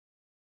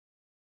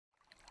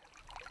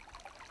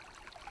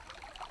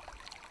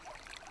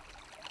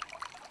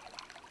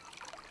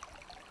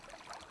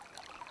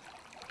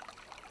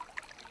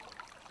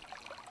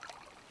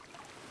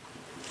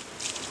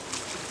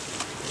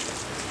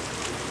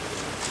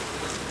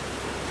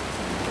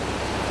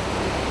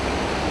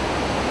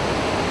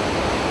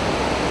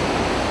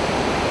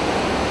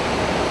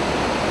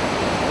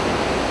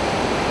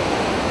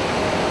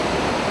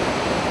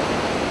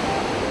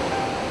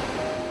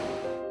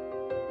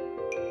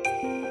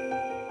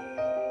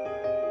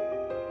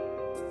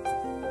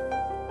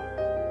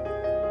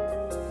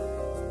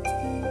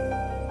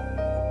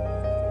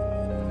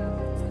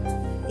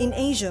In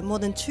Asia, more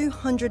than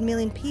 200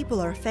 million people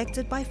are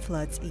affected by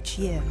floods each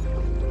year.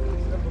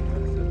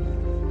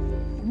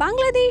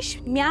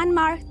 Bangladesh,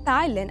 Myanmar,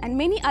 Thailand and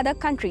many other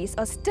countries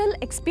are still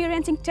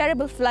experiencing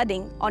terrible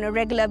flooding on a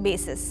regular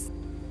basis.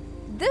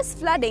 This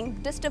flooding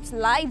disturbs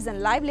lives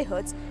and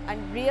livelihoods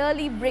and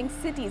really brings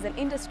cities and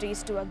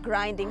industries to a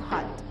grinding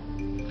halt.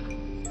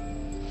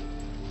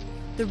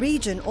 The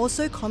region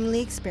also commonly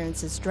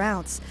experiences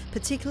droughts,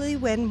 particularly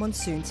when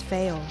monsoons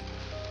fail.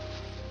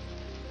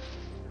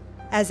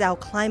 As our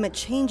climate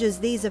changes,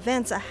 these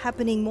events are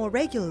happening more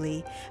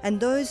regularly, and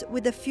those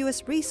with the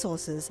fewest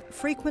resources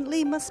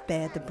frequently must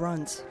bear the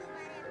brunt.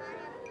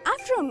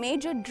 After a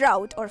major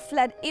drought or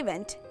flood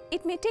event,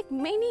 it may take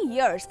many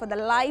years for the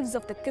lives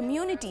of the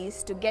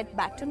communities to get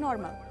back to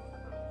normal.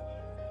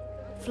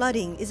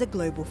 Flooding is a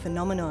global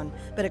phenomenon,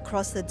 but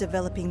across the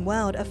developing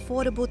world,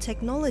 affordable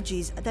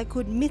technologies that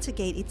could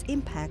mitigate its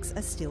impacts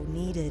are still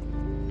needed.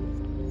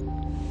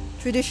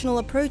 Traditional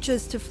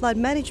approaches to flood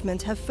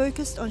management have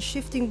focused on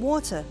shifting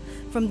water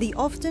from the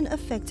often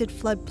affected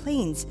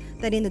floodplains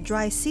that in the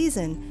dry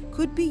season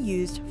could be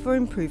used for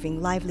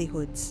improving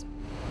livelihoods.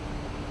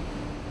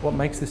 What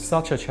makes this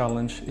such a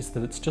challenge is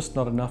that it's just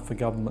not enough for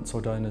governments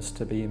or donors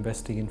to be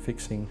investing in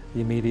fixing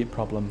the immediate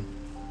problem.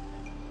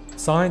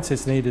 Science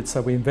is needed,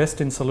 so we invest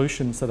in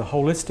solutions that are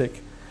holistic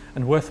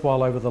and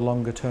worthwhile over the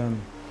longer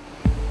term.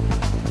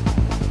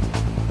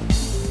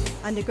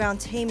 Underground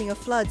Taming of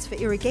Floods for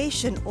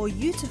Irrigation, or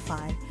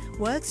UTFI,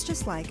 works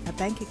just like a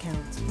bank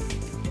account.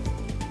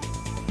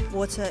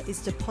 Water is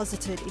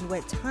deposited in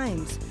wet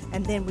times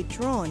and then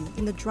withdrawn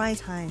in the dry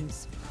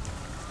times.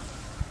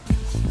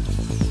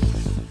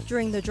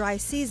 During the dry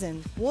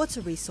season,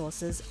 water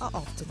resources are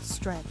often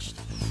stretched.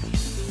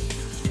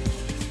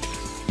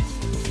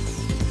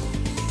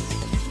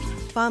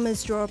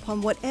 Farmers draw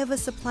upon whatever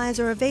supplies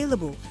are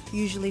available,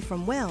 usually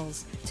from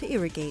wells, to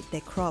irrigate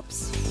their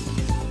crops.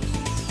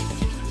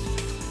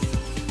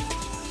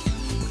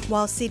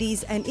 While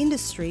cities and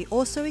industry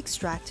also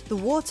extract the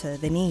water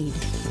they need.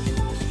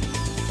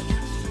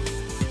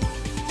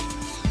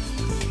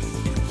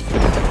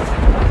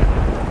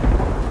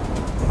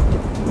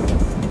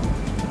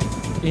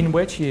 In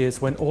wet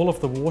years, when all of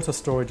the water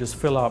storages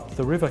fill up,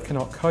 the river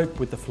cannot cope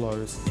with the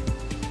flows.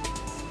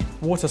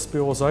 Water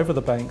spills over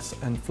the banks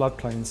and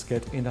floodplains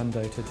get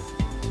inundated.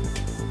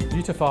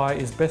 UTFI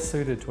is best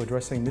suited to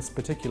addressing this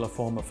particular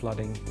form of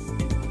flooding.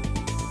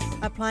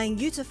 Applying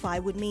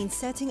UTFI would mean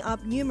setting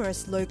up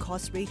numerous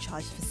low-cost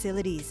recharge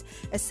facilities,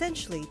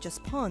 essentially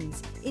just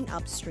ponds in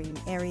upstream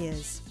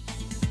areas.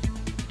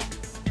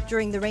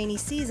 During the rainy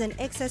season,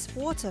 excess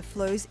water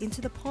flows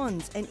into the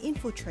ponds and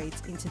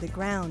infiltrates into the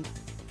ground,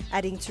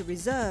 adding to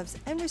reserves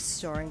and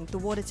restoring the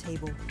water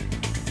table.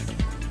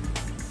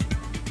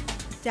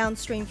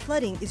 Downstream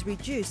flooding is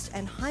reduced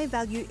and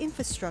high-value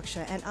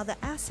infrastructure and other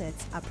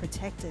assets are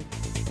protected.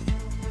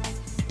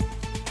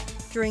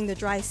 During the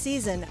dry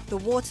season, the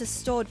water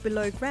stored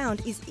below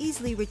ground is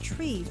easily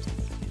retrieved,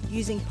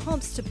 using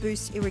pumps to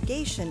boost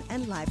irrigation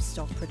and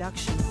livestock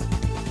production.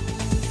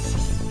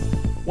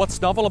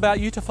 What's novel about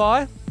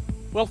UTFI?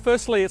 Well,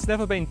 firstly, it's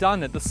never been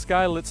done at the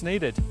scale that's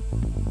needed.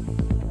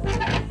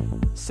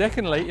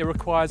 Secondly, it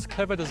requires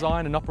clever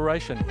design and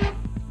operation.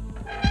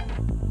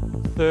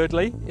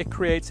 Thirdly, it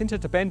creates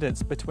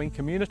interdependence between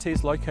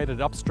communities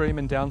located upstream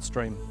and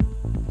downstream.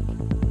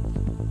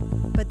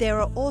 But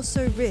there are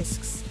also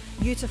risks.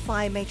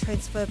 UTFI may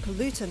transfer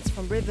pollutants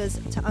from rivers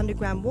to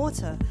underground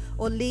water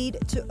or lead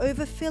to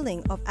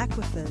overfilling of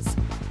aquifers.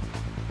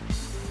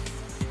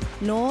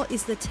 Nor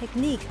is the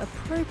technique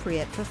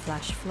appropriate for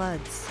flash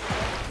floods.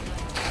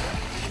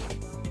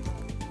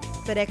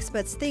 But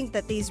experts think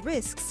that these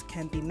risks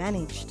can be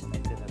managed.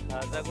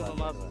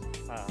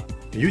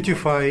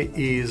 UTFI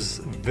is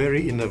a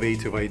very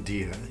innovative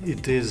idea.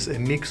 It is a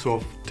mix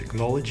of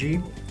technology,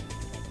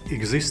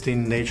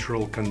 existing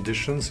natural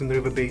conditions in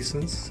river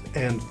basins,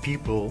 and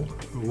people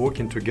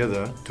working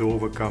together to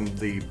overcome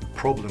the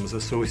problems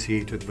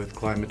associated with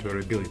climate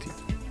variability.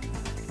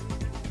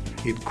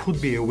 It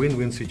could be a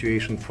win-win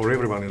situation for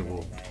everyone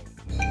involved.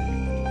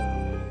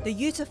 The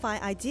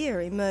UTFI idea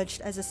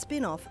emerged as a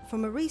spin-off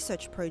from a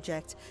research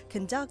project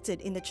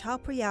conducted in the Chao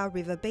Phraya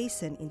River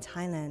Basin in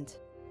Thailand.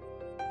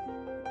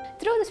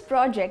 Through this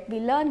project, we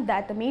learned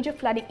that the major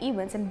flooding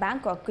events in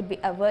Bangkok could be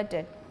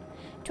averted.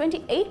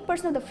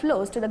 28% of the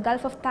flows to the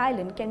Gulf of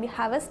Thailand can be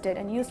harvested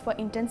and used for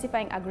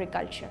intensifying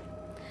agriculture.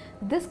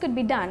 This could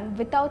be done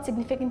without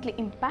significantly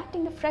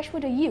impacting the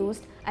freshwater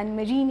use and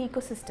marine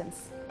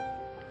ecosystems.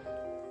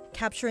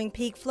 Capturing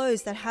peak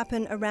flows that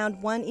happen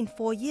around 1 in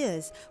 4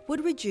 years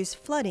would reduce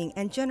flooding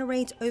and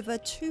generate over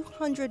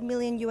 $200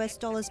 million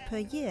per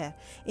year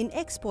in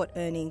export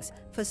earnings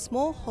for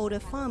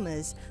smallholder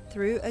farmers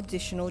through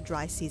additional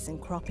dry season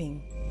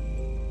cropping.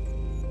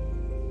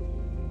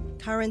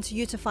 Current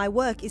UTFI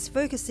work is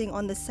focusing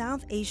on the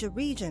South Asia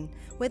region,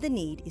 where the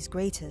need is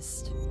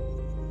greatest.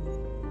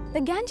 The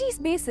Ganges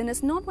Basin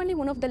is not only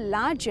one of the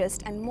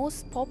largest and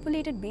most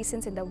populated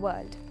basins in the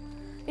world.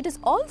 It is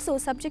also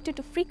subjected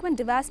to frequent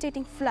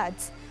devastating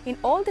floods in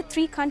all the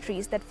 3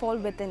 countries that fall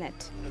within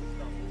it.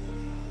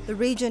 The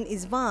region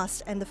is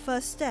vast, and the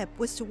first step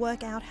was to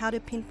work out how to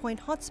pinpoint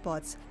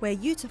hotspots where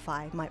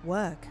UTFI might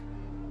work.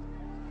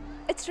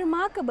 It's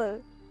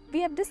remarkable.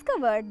 We have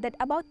discovered that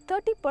about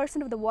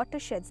 30% of the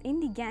watersheds in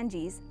the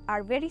Ganges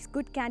are very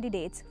good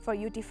candidates for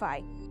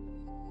UTFI.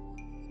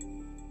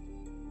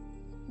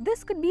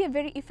 This could be a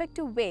very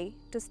effective way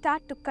to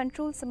start to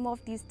control some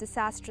of these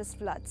disastrous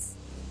floods.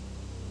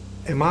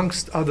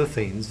 Amongst other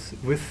things,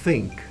 we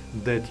think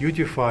that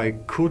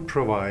UTFI could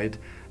provide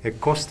a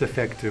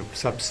cost-effective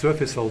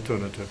subsurface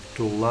alternative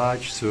to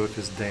large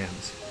surface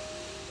dams.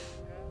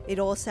 It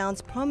all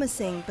sounds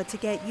promising, but to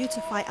get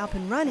UTFI up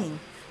and running,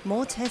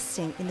 more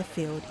testing in the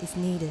field is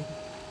needed.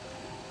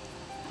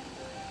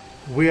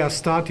 We are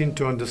starting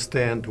to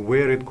understand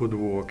where it could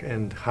work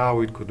and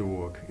how it could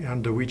work,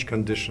 under which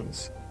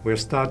conditions. We're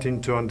starting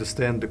to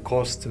understand the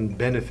costs and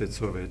benefits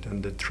of it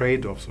and the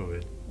trade-offs of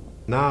it.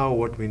 Now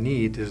what we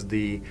need is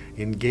the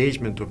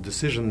engagement of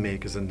decision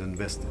makers and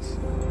investors.